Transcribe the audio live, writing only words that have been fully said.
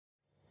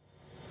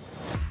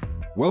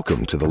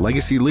Welcome to the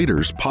Legacy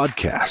Leaders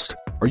Podcast.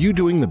 Are you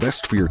doing the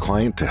best for your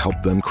client to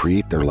help them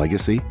create their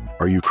legacy?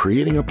 Are you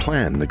creating a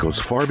plan that goes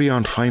far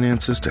beyond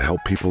finances to help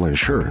people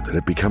ensure that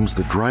it becomes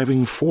the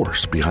driving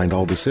force behind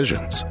all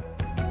decisions?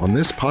 On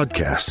this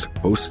podcast,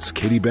 hosts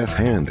Katie Beth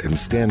Hand and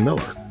Stan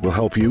Miller will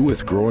help you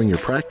with growing your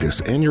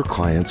practice and your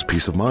clients'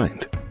 peace of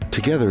mind.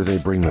 Together, they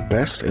bring the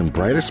best and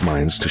brightest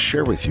minds to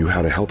share with you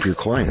how to help your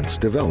clients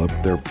develop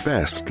their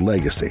best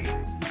legacy.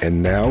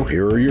 And now,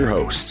 here are your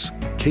hosts,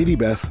 Katie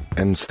Beth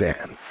and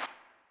Stan.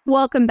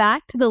 Welcome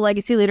back to the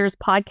Legacy Leaders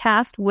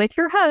Podcast with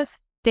your hosts,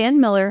 Stan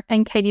Miller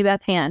and Katie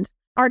Beth Hand.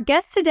 Our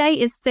guest today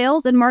is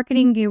sales and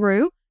marketing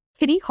guru,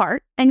 Kitty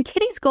Hart, and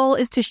Kitty's goal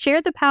is to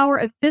share the power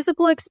of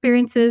physical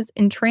experiences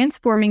in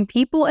transforming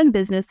people and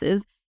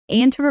businesses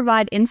and to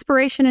provide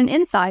inspiration and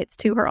insights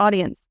to her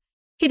audience.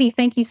 Kitty,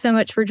 thank you so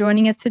much for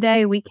joining us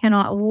today. We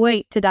cannot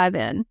wait to dive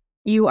in.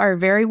 You are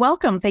very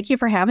welcome. Thank you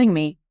for having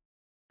me.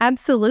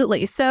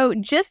 Absolutely. So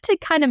just to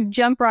kind of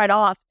jump right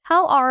off,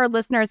 tell our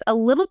listeners a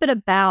little bit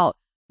about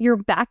your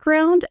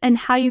background and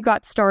how you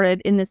got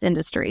started in this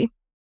industry.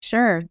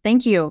 Sure.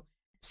 Thank you.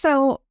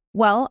 So,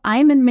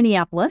 I'm in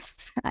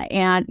Minneapolis,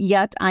 and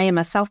yet I am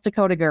a South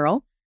Dakota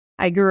girl.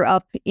 I grew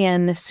up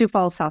in Sioux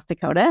Falls, South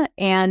Dakota,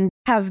 and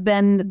have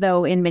been,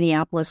 though, in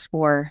Minneapolis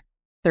for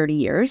 30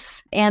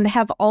 years and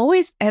have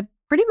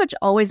pretty much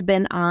always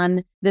been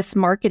on this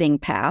marketing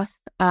path.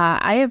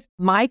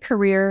 My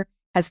career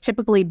has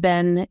typically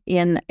been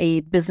in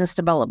a business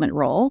development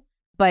role,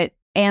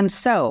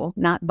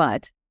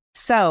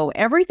 so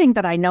everything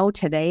that I know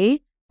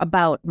today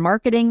about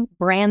marketing,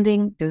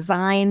 branding,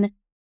 design,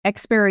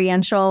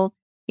 experiential,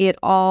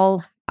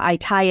 I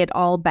tie it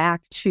all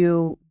back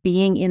to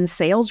being in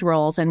sales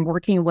roles and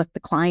working with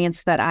the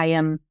clients that I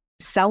am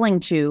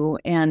selling to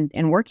and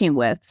working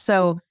with.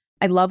 So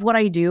I love what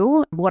I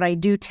do. What I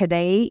do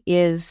today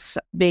is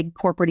big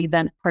corporate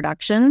event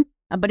production,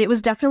 but it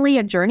was definitely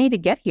a journey to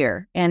get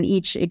here. And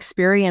each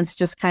experience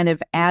just kind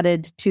of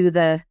added to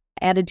the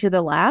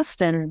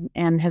last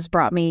and has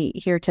brought me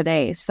here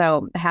today.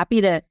 So happy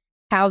to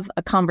have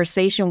a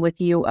conversation with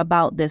you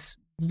about this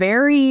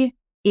very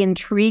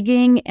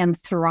intriguing and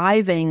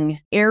thriving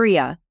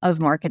area of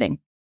marketing.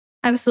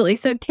 Absolutely.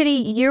 So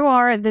Kitty, you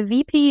are the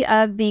VP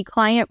of the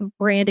Client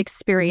Brand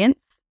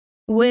Experience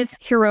with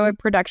Heroic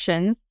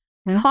Productions.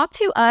 Talk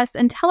to us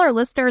and tell our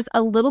listeners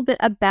a little bit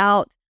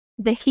about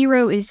the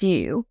hero is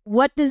you.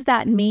 What does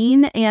that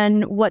mean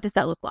and what does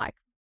that look like?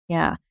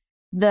 Yeah.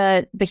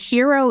 The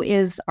hero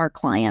is our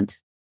client.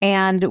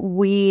 And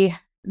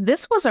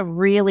this was a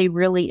really,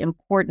 really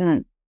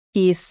important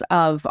piece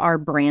of our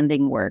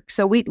branding work.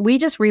 So we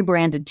just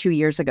rebranded 2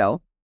 years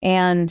ago,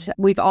 and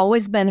we've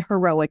always been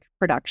Heroic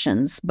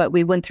Productions, but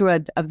we went through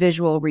a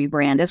visual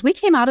rebrand. As we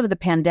came out of the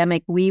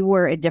pandemic, we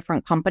were a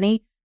different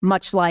company,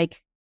 much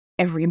like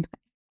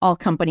all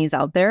companies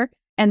out there.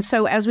 And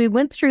so as we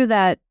went through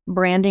that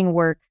branding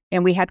work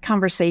and we had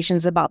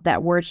conversations about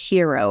that word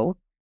hero,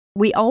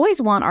 we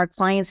always want our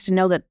clients to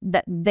know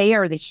that they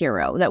are the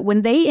hero, that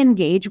when they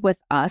engage with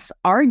us,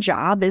 our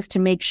job is to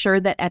make sure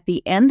that at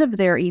the end of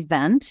their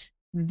event,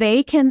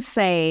 they can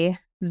say,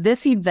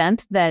 this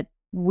event that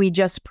we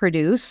just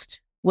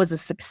produced was a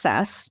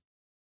success,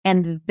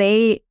 and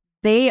they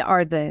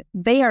are the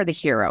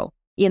hero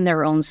in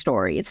their own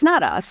story. It's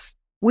not us.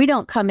 We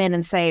don't come in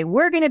and say,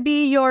 we're going to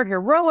be your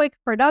heroic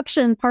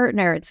production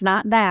partner. It's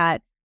not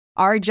that.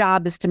 Our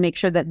job is to make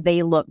sure that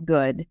they look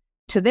good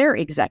to their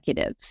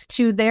executives,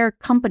 to their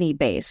company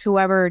base,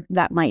 whoever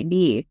that might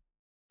be.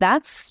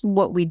 That's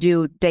what we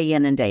do day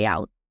in and day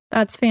out.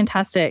 That's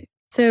fantastic.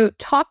 So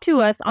talk to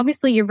us.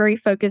 Obviously, you're very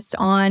focused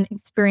on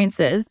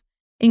experiences,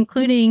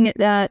 including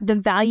the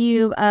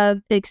value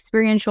of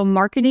experiential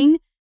marketing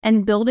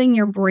and building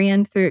your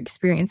brand through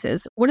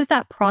experiences. What does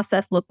that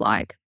process look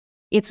like?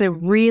 It's a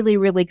really,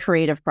 really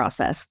creative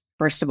process,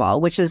 first of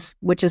all, which is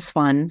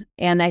fun.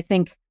 And I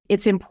think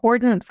it's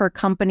important for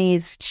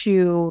companies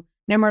to,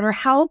 no matter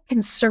how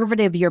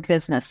conservative your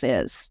business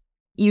is,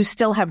 you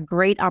still have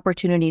great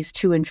opportunities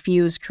to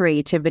infuse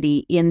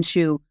creativity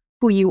into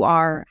who you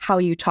are, how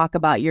you talk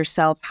about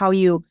yourself, how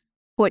you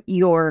put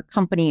your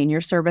company and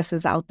your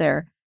services out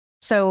there.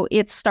 So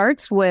it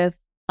starts with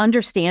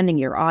understanding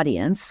your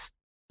audience,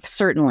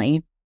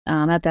 certainly.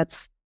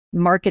 That's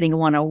marketing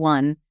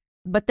 101.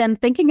 But then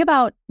thinking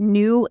about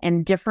new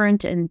and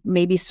different and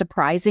maybe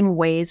surprising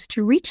ways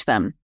to reach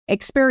them.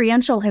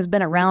 Experiential has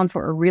been around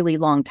for a really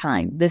long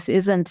time. This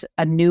isn't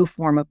a new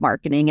form of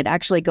marketing. It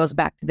actually goes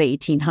back to the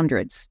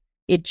 1800s.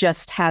 It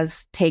just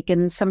has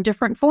taken some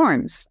different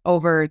forms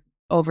over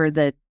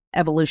the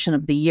evolution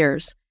of the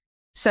years.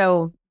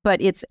 So,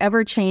 but it's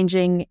ever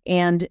changing.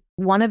 And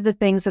one of the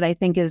things that I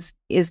think is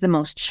the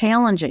most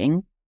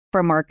challenging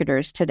for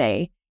marketers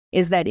today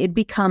is that it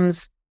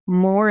becomes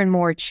more and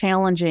more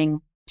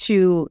challenging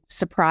to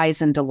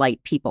surprise and delight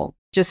people,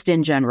 just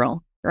in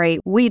general, right?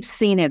 We've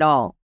seen it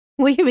all.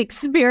 We've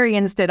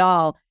experienced it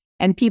all.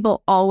 And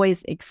people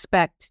always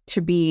expect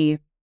to be,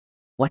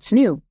 what's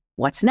new?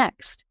 What's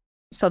next?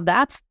 So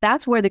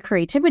that's where the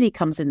creativity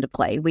comes into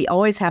play. We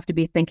always have to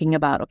be thinking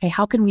about, okay,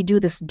 how can we do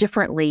this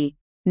differently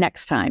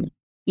next time,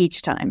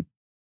 each time.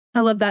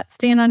 I love that.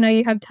 Stan, I know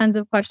you have tons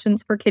of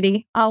questions for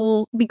Kitty. I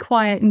will be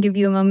quiet and give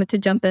you a moment to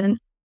jump in.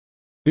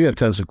 You have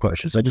tons of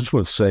questions. I just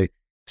want to say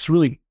it's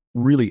really,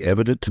 really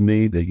evident to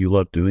me that you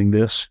love doing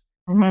this.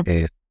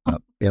 Mm-hmm.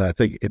 And I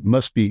think it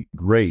must be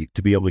great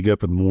to be able to get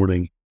up in the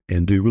morning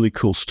and do really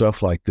cool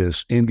stuff like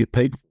this and get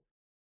paid for it.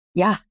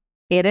 Yeah,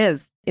 it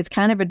is. It's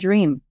kind of a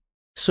dream.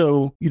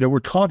 So, we're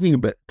talking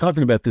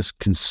about this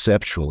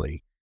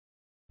conceptually.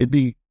 It'd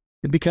be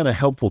kind of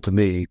helpful to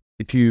me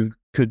if you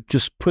could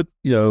just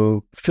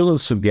fill in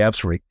some gaps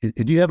for me.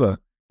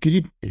 Could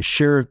you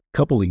share a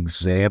couple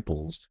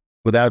examples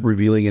without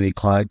revealing any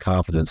client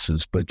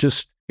confidences, but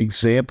just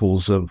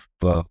examples of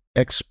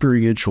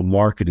experiential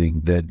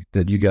marketing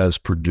that you guys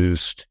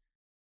produced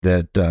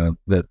that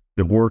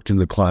worked and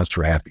the clients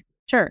were happy?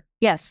 Sure.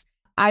 Yes.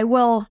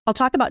 I'll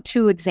talk about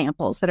two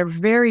examples that are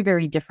very,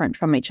 very different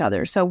from each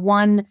other. So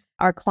one,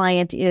 our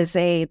client is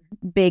a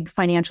big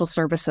financial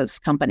services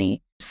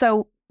company.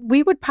 So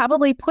we would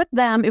probably put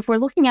them, if we're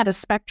looking at a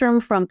spectrum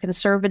from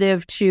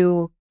conservative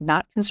to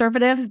not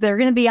conservative, they're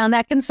going to be on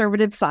that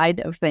conservative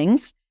side of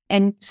things.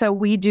 And so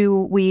we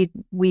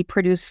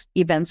produce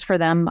events for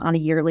them on a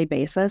yearly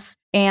basis.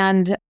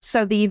 And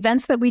so the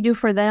events that we do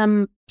for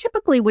them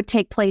typically would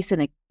take place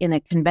in a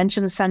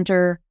convention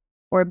center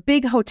or a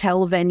big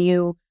hotel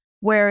venue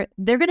where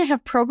they're going to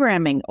have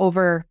programming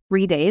over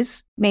 3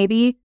 days,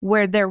 maybe,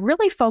 where they're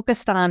really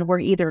focused on,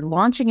 we're either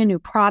launching a new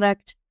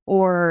product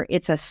or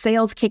it's a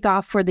sales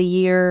kickoff for the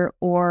year,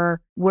 or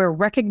we're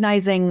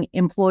recognizing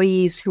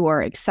employees who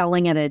are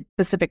excelling at a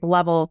specific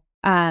level.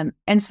 And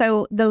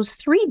so those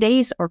 3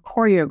 days are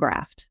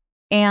choreographed.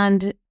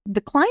 And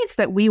the clients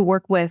that we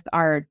work with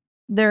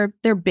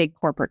they're big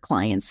corporate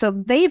clients. So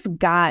they've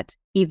got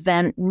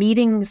event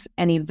meetings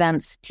and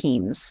events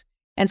teams.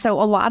 And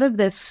so a lot of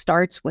this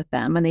starts with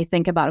them and they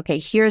think about, okay,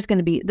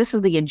 this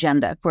is the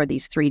agenda for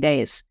these 3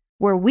 days.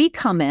 Where we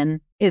come in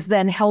is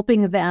then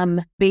helping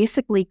them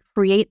basically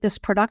create this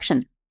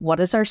production. What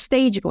is our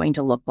stage going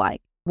to look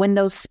like? When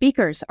those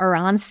speakers are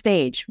on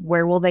stage,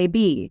 where will they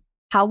be?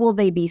 How will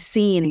they be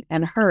seen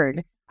and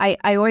heard? I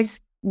always,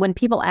 when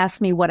people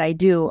ask me what I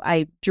do,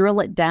 I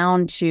drill it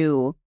down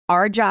to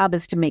our job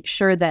is to make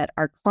sure that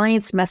our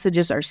clients'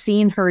 messages are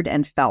seen, heard,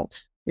 and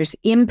felt. There's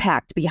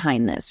impact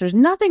behind this. There's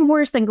nothing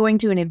worse than going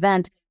to an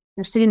event,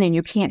 you're sitting there and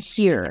you can't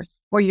hear,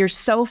 or you're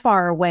so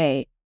far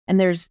away and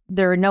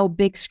there are no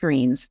big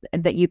screens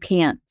that you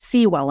can't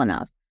see well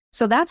enough.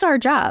 So that's our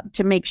job,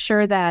 to make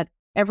sure that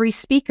every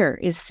speaker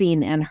is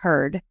seen and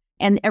heard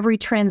and every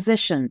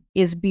transition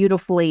is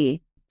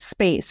beautifully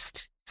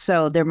spaced.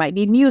 So there might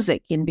be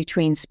music in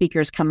between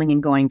speakers coming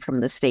and going from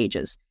the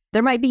stages.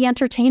 There might be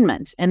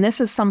entertainment. And this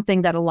is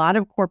something that a lot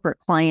of corporate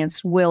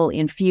clients will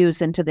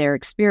infuse into their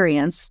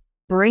experience.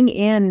 Bring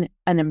in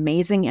an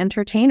amazing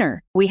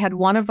entertainer. We had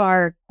one of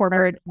our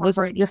corporate was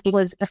a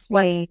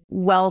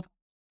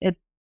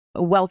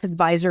wealth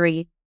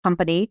advisory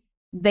company.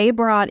 They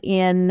brought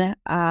in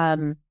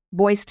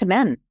Boys to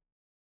Men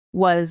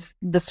was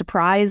the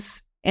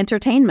surprise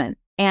entertainment.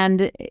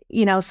 And,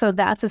 so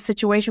that's a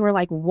situation where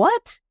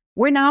what?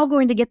 We're now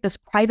going to get this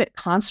private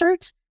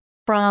concert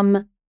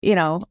from,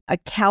 a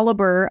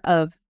caliber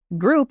of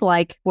group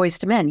like Boys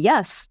to Men.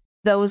 Yes.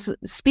 Those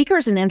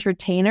speakers and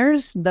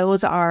entertainers,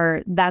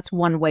 that's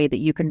one way that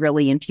you can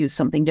really infuse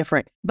something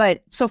different.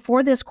 But so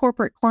for this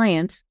corporate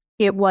client,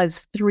 it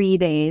was 3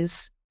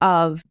 days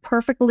of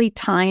perfectly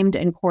timed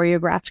and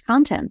choreographed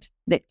content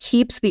that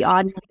keeps the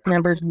audience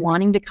members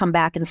wanting to come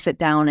back and sit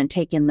down and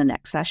take in the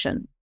next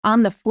session.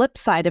 On the flip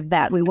side of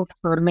that, we worked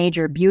for a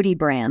major beauty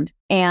brand,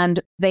 and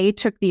they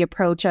took the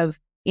approach of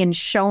in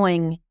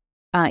doing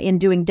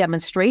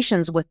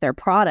demonstrations with their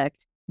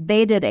product,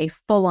 they did a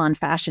full-on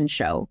fashion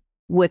show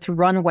with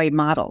runway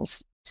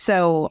models.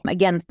 So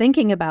again,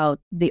 thinking about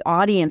the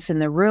audience in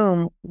the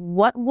room,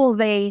 what will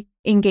they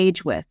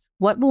engage with?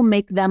 What will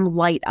make them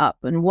light up?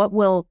 And what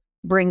will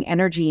bring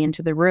energy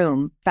into the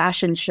room?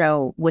 Fashion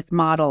show with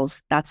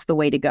models, that's the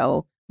way to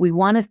go. We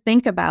want to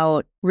think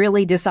about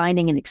really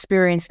designing an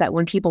experience that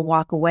when people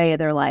walk away,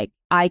 they're like,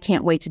 I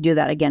can't wait to do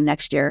that again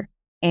next year.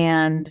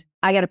 And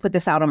I got to put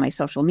this out on my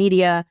social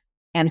media.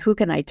 And who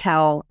can I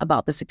tell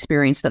about this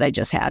experience that I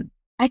just had?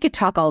 I could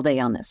talk all day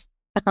on this.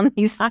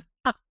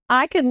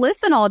 I could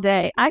listen all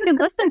day. I could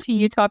listen to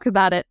you talk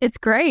about it. It's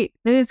great.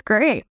 It is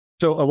great.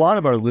 So a lot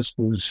of our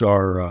listeners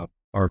are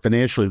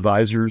financial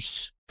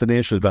advisors,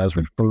 financial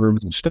advisory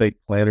firms, and estate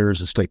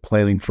planners, estate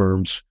planning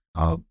firms,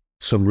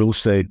 some real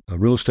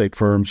estate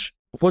firms.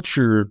 What's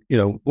your,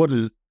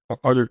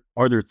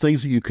 are there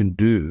things that you can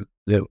do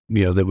that,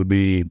 that would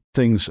be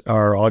things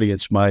our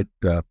audience might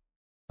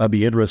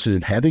be interested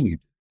in having you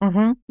do?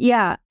 Mm-hmm.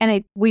 Yeah.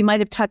 And we might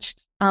have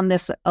touched on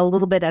this a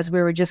little bit as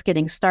we were just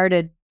getting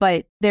started,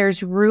 but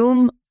there's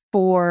room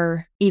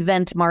for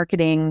event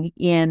marketing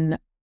in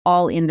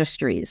all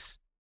industries,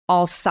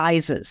 all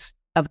sizes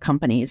of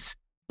companies.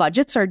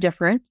 Budgets are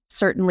different,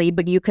 certainly,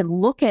 but you can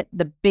look at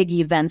the big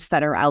events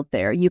that are out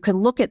there. You can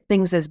look at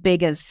things as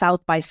big as South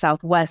by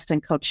Southwest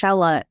and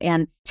Coachella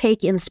and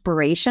take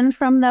inspiration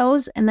from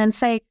those and then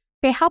say,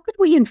 okay, how could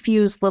we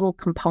infuse little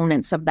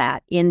components of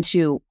that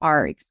into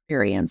our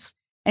experience?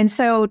 And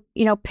so,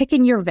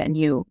 picking your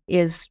venue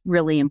is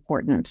really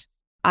important.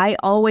 I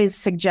always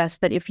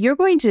suggest that if you're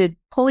going to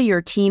pull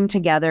your team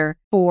together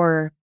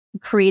for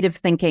creative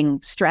thinking,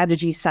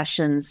 strategy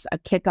sessions, a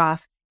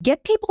kickoff,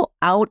 get people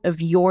out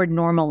of your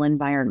normal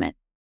environment.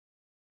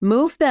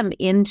 Move them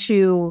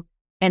into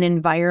an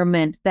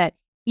environment that,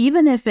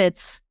 even if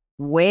it's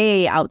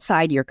way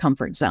outside your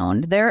comfort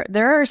zone, there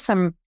are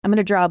some, I'm going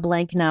to draw a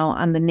blank now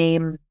on the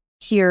name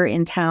here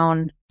in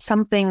town,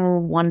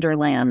 something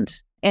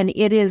Wonderland. And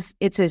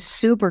it's a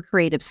super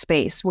creative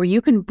space where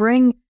you can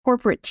bring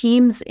corporate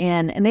teams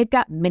in, and they've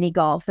got mini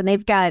golf and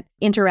they've got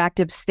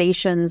interactive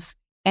stations.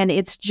 And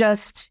it's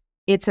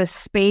a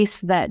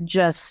space that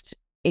just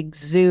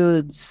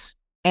exudes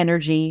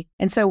energy.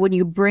 And so when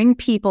you bring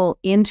people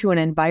into an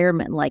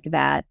environment like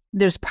that,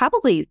 there's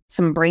probably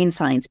some brain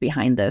science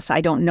behind this.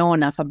 I don't know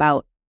enough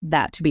about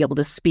that to be able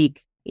to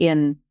speak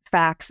in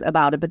facts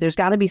about it, but there's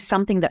got to be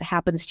something that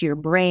happens to your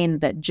brain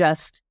that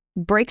just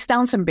breaks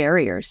down some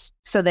barriers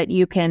so that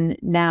you can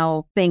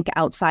now think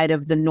outside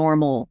of the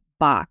normal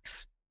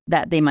box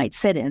that they might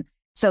sit in.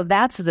 So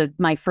that's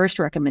my first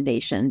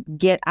recommendation.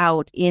 Get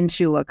out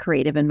into a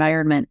creative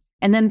environment,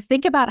 and then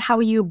think about how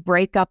you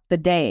break up the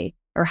day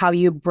or how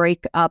you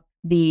break up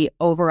the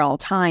overall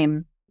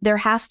time. There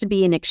has to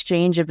be an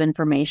exchange of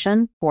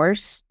information. Of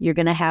course, you're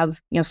going to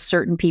have,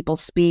 certain people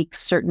speak,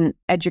 certain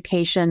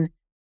education,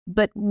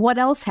 but what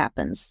else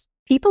happens?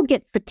 People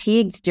get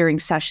fatigued during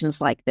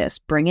sessions like this.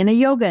 Bring in a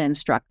yoga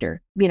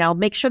instructor,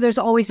 make sure there's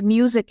always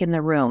music in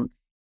the room.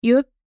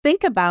 You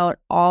think about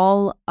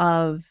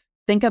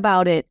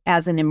it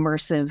as an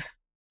immersive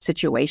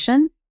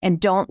situation, and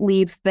don't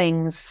leave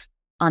things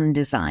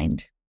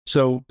undesigned.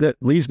 So that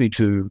leads me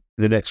to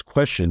the next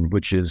question,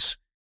 which is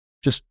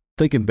just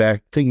thinking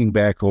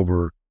back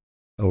over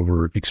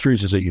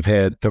experiences that you've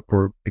had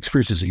or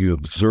experiences that you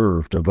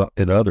observed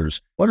in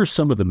others. What are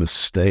some of the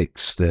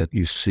mistakes that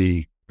you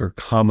see are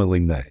commonly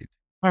made?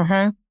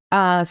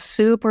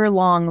 Super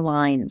long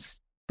lines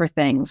for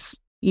things.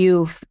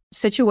 You've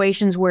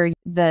situations where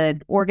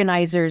the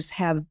organizers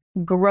have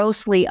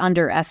grossly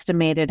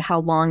underestimated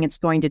how long it's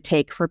going to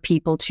take for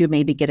people to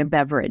maybe get a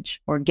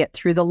beverage or get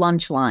through the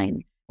lunch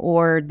line,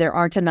 or there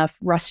aren't enough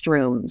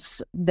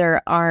restrooms.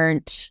 There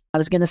aren't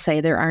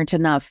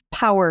enough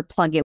power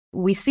plug-in.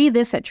 We see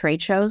this at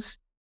trade shows.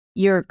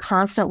 You're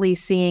constantly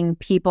seeing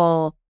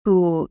people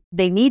who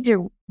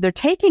they're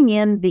taking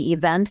in the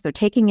event,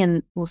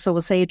 so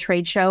we'll say a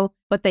trade show,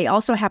 but they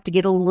also have to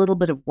get a little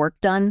bit of work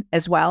done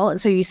as well. And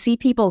so you see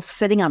people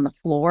sitting on the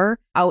floor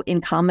out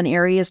in common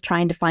areas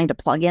trying to find a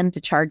plug-in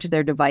to charge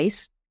their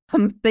device.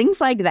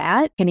 Things like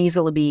that can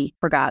easily be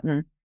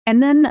forgotten.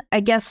 And then I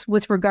guess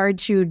with regard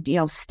to,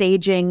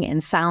 staging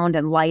and sound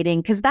and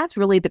lighting, because that's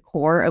really the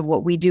core of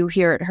what we do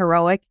here at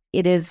Heroic.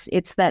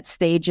 It's that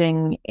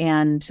staging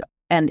and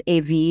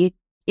AV.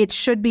 It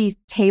should be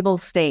table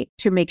state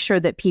to make sure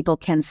that people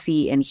can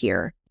see and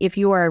hear. If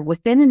you are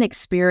within an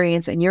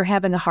experience and you're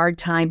having a hard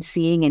time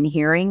seeing and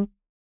hearing,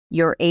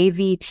 your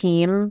AV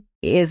team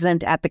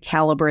isn't at the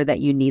caliber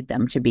that you need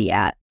them to be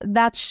at.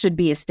 That should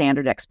be a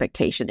standard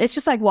expectation. It's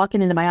just like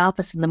walking into my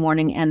office in the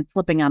morning and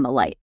flipping on the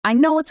light. I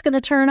know it's going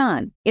to turn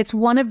on. It's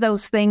one of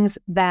those things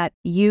that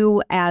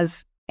you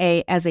as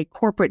a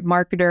corporate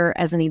marketer,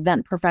 as an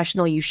event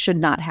professional, you should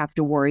not have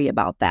to worry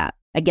about that.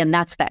 Again,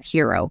 that's that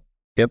hero.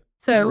 Yep.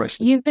 So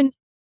you've been,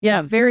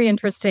 very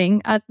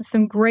interesting.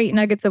 Some great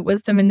nuggets of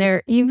wisdom in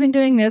there. You've been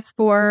doing this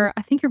for,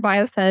 I think your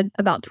bio said,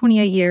 about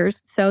 28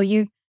 years. So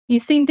you've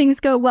seen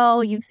things go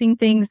well. You've seen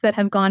things that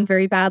have gone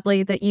very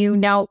badly that you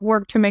now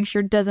work to make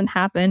sure doesn't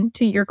happen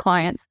to your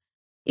clients.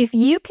 If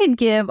you could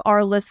give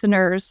our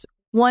listeners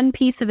one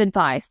piece of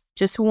advice,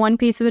 just one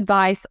piece of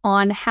advice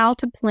on how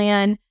to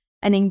plan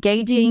an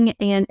engaging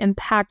and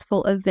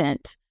impactful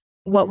event,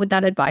 what would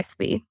that advice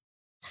be?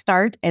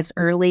 Start as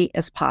early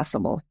as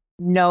possible.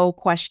 No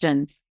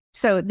question.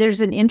 So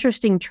there's an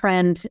interesting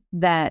trend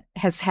that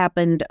has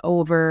happened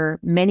over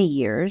many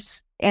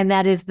years, and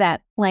that is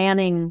that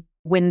planning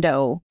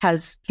window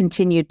has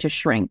continued to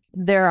shrink.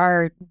 There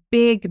are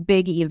big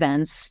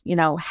events, between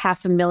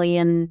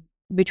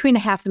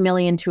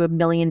 $500,000 to $1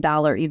 million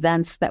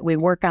events that we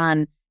work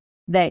on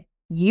that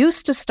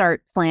used to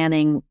start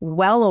planning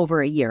well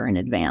over a year in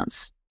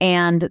advance.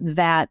 And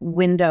that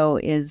window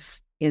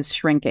is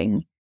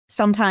shrinking.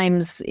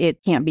 Sometimes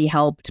it can't be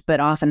helped, but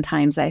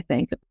oftentimes I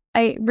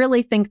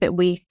really think that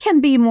we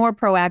can be more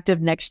proactive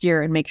next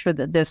year and make sure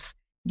that this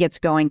gets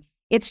going.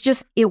 It's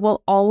just, it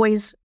will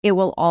always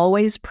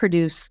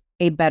produce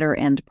a better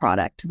end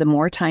product the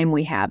more time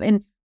we have.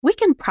 And we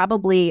can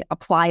probably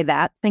apply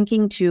that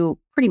thinking to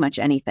pretty much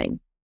anything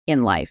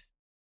in life.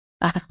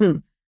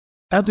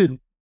 How did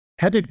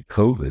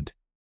COVID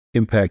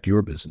impact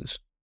your business?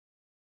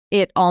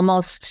 It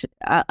almost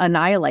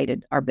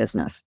annihilated our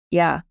business.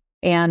 Yeah.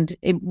 And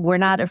we're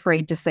not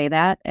afraid to say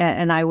that.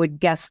 And I would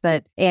guess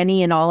that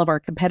any and all of our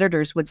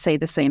competitors would say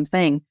the same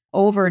thing.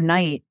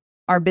 Overnight,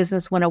 our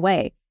business went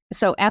away.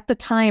 So at the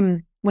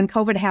time when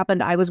COVID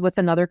happened, I was with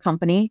another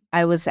company.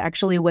 I was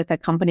actually with a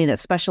company that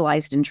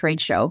specialized in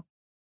trade show.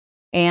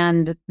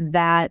 And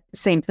that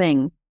same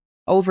thing,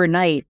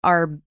 overnight,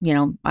 our,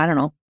 I don't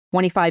know,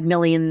 $25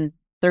 million,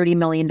 $30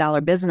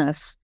 million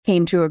business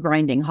came to a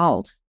grinding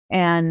halt.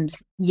 And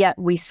yet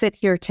we sit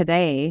here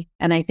today,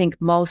 and I think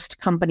most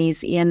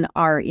companies in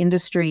our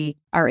industry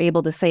are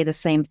able to say the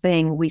same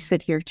thing. We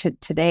sit here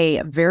today,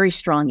 a very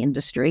strong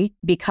industry,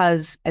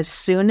 because as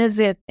soon as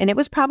and it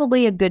was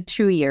probably a good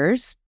 2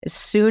 years, as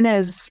soon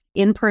as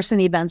in-person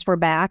events were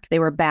back, they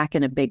were back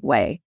in a big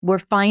way. We're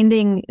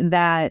finding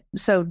that,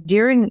 so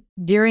during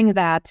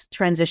that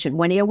transition,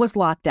 when it was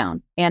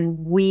lockdown and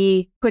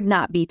we could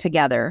not be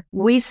together,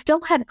 we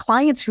still had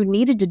clients who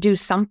needed to do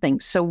something.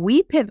 So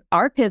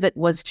our pivot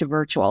was to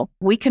virtual.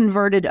 We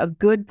converted a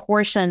good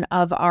portion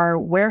of our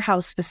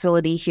warehouse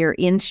facility here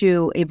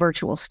into a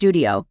virtual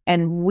studio.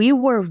 And we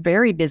were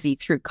very busy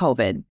through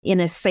COVID. In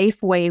a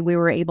safe way, we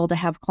were able to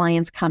have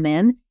clients come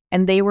in,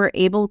 and they were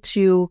able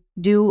to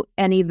do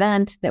an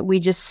event that we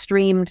just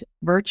streamed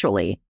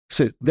virtually.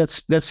 So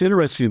that's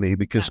interesting to me,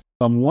 because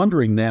I'm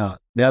wondering now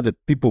that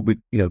people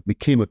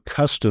became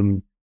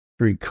accustomed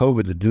during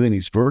COVID to doing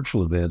these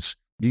virtual events,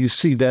 do you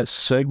see that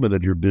segment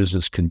of your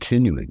business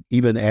continuing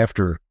even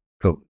after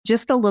COVID?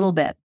 Just a little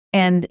bit.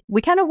 And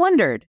we kind of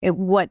wondered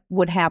what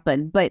would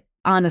happen. But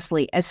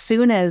honestly, as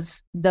soon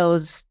as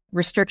those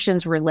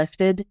restrictions were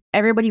lifted,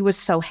 everybody was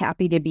so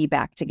happy to be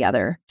back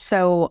together.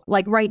 So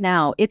like right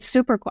now, it's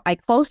super, I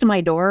closed my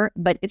door,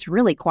 but it's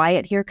really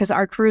quiet here because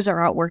our crews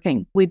are out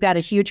working. We've got a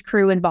huge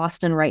crew in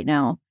Boston right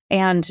now,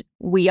 and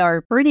we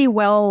are pretty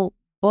well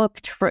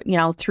booked for,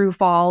 through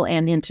fall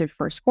and into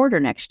first quarter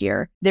next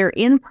year. They're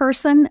in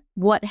person.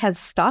 What has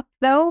stuck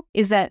though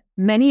is that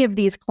many of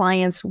these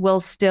clients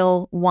will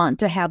still want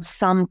to have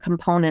some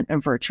component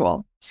of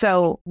virtual.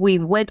 So we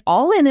went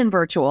all in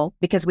virtual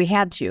because we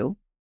had to.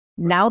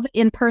 Now that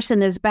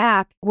in-person is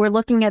back, we're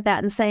looking at that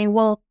and saying,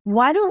 well,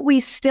 why don't we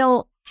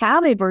still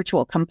have a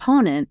virtual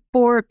component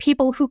for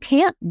people who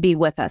can't be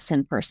with us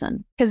in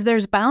person? Because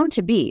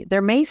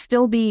there may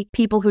still be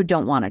people who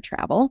don't want to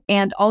travel.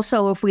 And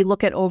also, if we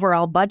look at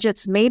overall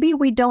budgets, maybe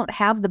we don't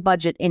have the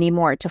budget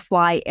anymore to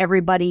fly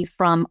everybody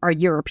from our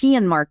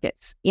European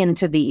markets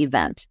into the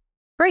event.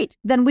 Great.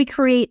 Then we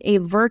create a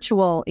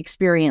virtual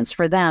experience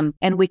for them,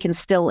 and we can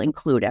still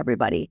include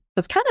everybody.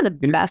 That's kind of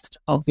the best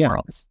of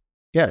worlds.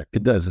 Yeah,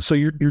 it does. So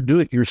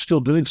you're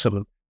still doing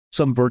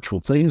some virtual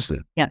things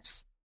then.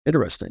 Yes.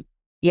 Interesting.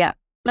 Yeah.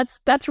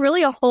 That's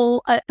really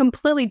a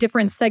completely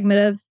different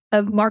segment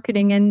of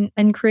marketing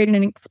and creating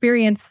an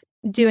experience,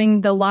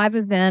 doing the live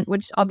event,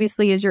 which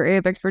obviously is your area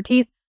of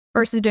expertise,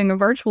 versus doing a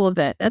virtual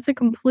event. That's a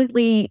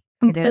completely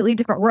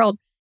different world.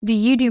 Do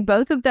you do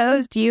both of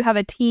those? Do you have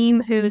a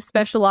team who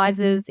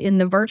specializes in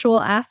the virtual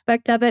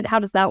aspect of it? How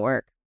does that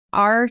work?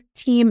 Our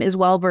team is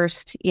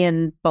well-versed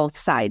in both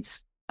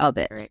sides of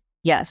it. Right.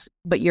 Yes,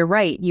 but you're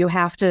right. You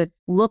have to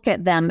look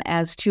at them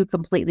as two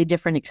completely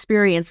different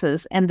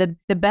experiences. And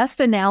the best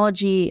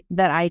analogy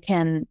that I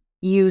can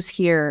use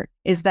here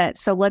is that,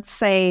 so let's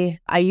say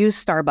I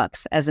use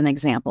Starbucks as an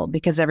example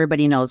because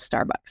everybody knows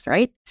Starbucks,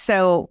 right?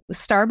 So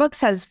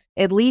Starbucks has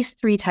at least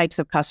 3 types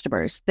of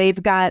customers.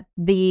 They've got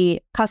the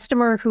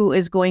customer who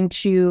is going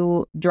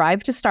to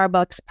drive to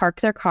Starbucks, park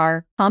their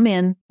car, come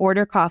in,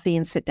 order coffee,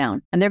 and sit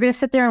down. And they're going to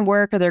sit there and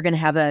work, or they're going to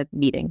have a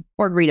meeting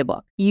or read a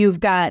book. You've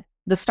got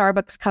the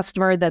Starbucks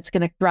customer that's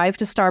going to drive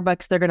to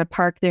Starbucks, they're going to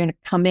park, they're going to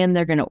come in,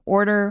 they're going to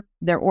order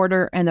their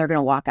order, and they're going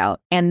to walk out.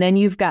 And then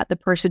you've got the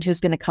person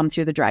who's going to come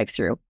through the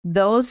drive-through.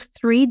 Those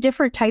 3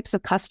 different types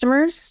of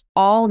customers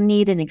all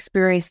need an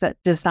experience that's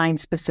designed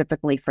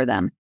specifically for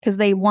them because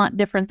they want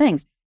different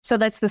things. So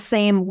that's the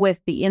same with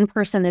the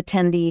in-person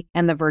attendee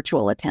and the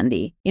virtual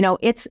attendee.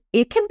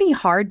 It can be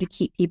hard to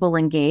keep people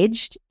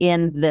engaged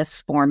in this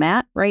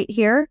format right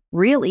here.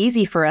 Real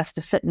easy for us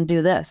to sit and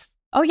do this.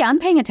 Oh yeah, I'm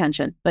paying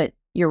attention, but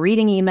you're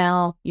reading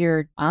email,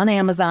 you're on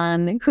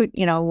Amazon,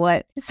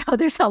 what? So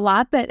there's a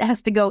lot that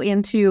has to go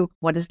into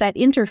what is that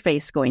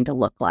interface going to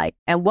look like?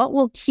 And what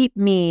will keep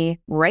me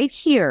right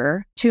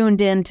here tuned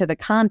into the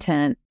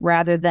content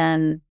rather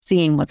than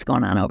seeing what's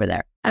going on over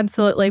there?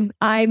 Absolutely.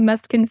 I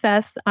must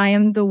confess, I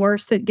am the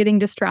worst at getting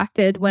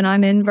distracted when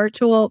I'm in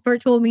virtual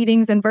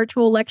meetings and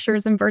virtual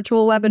lectures and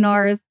virtual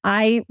webinars.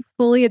 I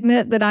fully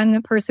admit that I'm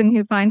the person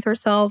who finds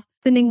herself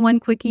sending one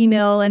quick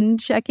email and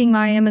checking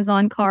my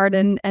Amazon card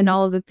and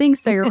all of the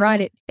things. So you're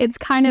right. It's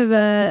kind of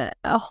a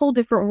whole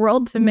different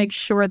world to make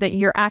sure that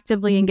you're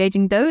actively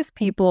engaging those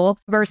people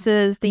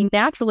versus the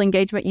natural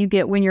engagement you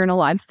get when you're in a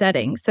live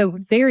setting. So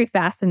very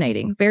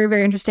fascinating, very,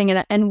 very interesting.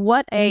 And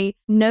what a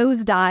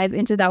nosedive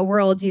into that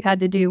world you had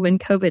to do when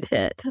COVID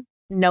hit.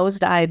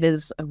 Nosedive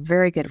is a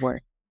very good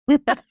word.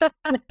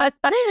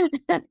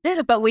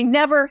 But we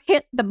never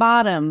hit the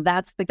bottom.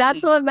 That's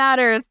what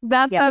matters.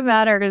 What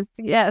matters.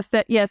 Yes.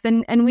 Yes.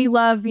 And we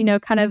love,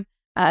 kind of,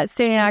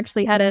 Stan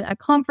actually had a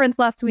conference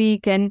last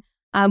week, and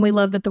we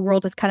love that the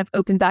world has kind of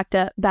opened back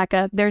up.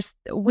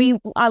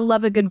 I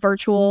love a good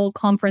virtual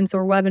conference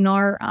or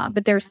webinar,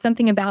 but there's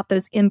something about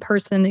those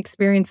in-person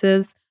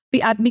experiences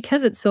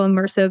because it's so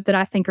immersive that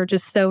I think are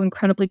just so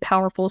incredibly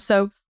powerful.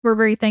 So we're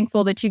very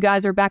thankful that you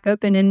guys are back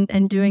open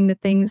and doing the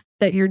things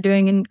that you're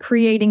doing and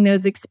creating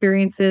those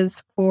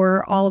experiences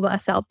for all of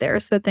us out there.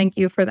 So thank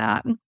you for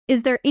that.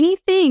 Is there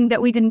anything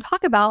that we didn't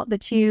talk about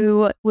that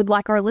you would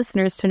like our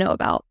listeners to know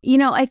about?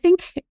 I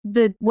think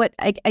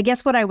I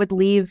guess what I would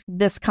leave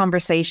this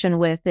conversation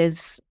with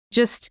is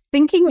just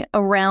thinking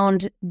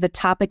around the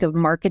topic of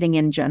marketing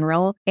in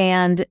general.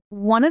 And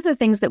one of the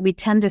things that we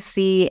tend to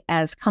see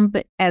as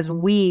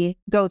we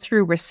go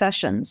through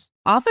recessions,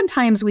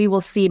 oftentimes we will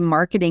see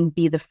marketing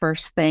be the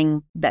first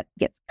thing that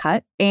gets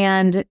cut.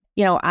 And,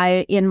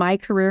 in my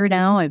career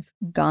now, I've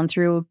gone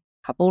through a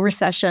couple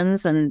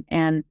recessions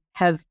and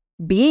have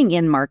being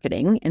in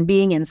marketing and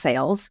being in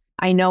sales.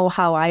 I know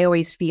how I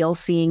always feel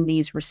seeing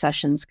these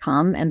recessions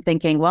come and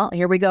thinking, well,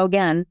 here we go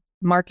again.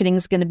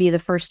 Marketing's going to be the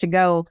first to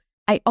go.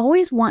 I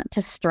always want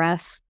to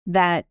stress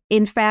that,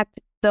 in fact,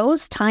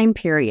 those time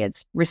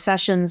periods,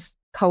 recessions,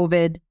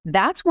 COVID,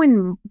 that's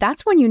when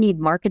you need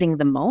marketing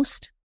the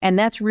most. And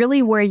that's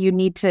really where you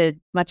need to,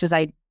 much as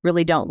I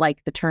really don't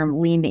like the term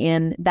lean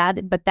in,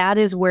 but that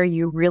is where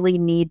you really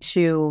need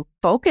to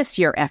focus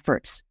your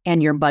efforts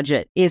and your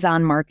budget is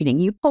on marketing.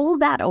 You pull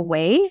that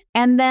away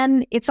and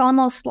then it's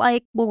almost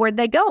like, well, where'd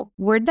they go?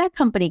 Where'd that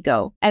company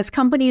go? As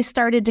companies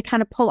started to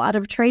kind of pull out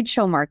of trade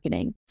show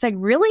marketing, it's like,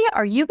 really?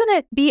 Are you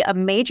going to be a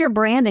major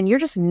brand and you're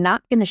just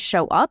not going to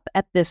show up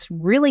at this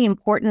really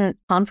important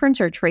conference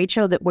or trade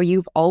show where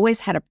you've always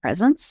had a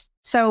presence?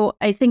 So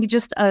I think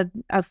just a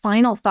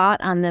final thought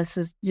on this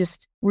is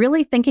just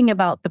really thinking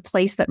about the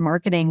place that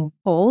marketing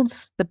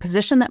holds, the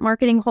position that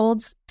marketing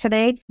holds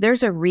today.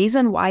 There's a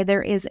reason why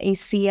there is a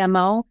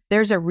CMO.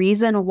 There's a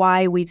reason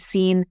why we've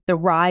seen the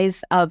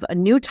rise of a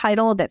new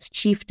title that's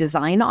Chief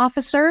Design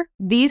Officer.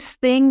 These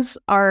things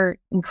are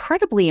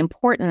incredibly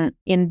important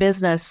in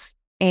business.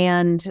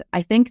 And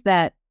I think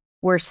that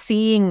we're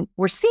seeing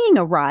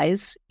a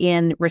rise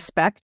in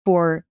respect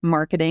for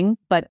marketing,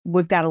 but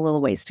we've got a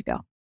little ways to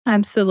go.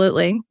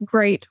 Absolutely.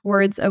 Great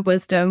words of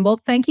wisdom.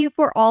 Well, thank you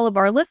for all of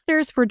our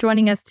listeners for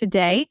joining us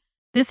today.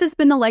 This has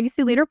been the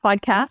Legacy Leader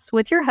Podcast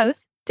with your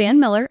hosts, Dan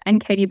Miller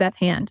and Katie Beth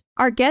Hand.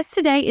 Our guest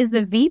today is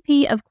the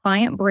VP of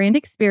Client Brand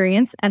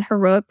Experience at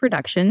Heroic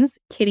Productions,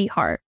 Kitty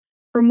Hart.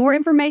 For more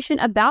information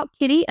about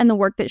Kitty and the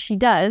work that she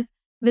does,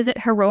 visit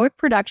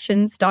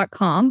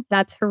heroicproductions.com.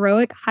 That's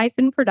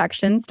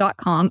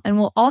heroic-productions.com. And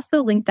we'll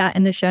also link that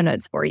in the show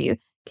notes for you.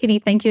 Kitty,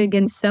 thank you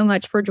again so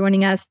much for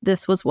joining us.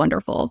 This was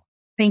wonderful.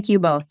 Thank you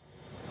both.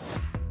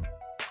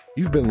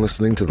 You've been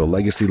listening to the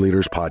Legacy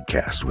Leaders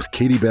Podcast with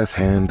Katie Beth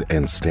Hand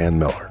and Stan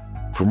Miller.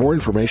 For more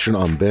information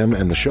on them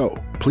and the show,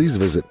 please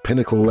visit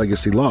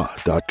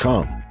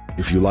pinnaclelegacylaw.com.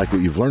 If you like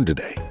what you've learned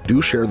today,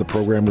 do share the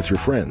program with your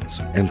friends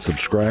and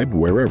subscribe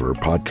wherever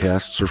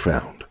podcasts are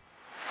found.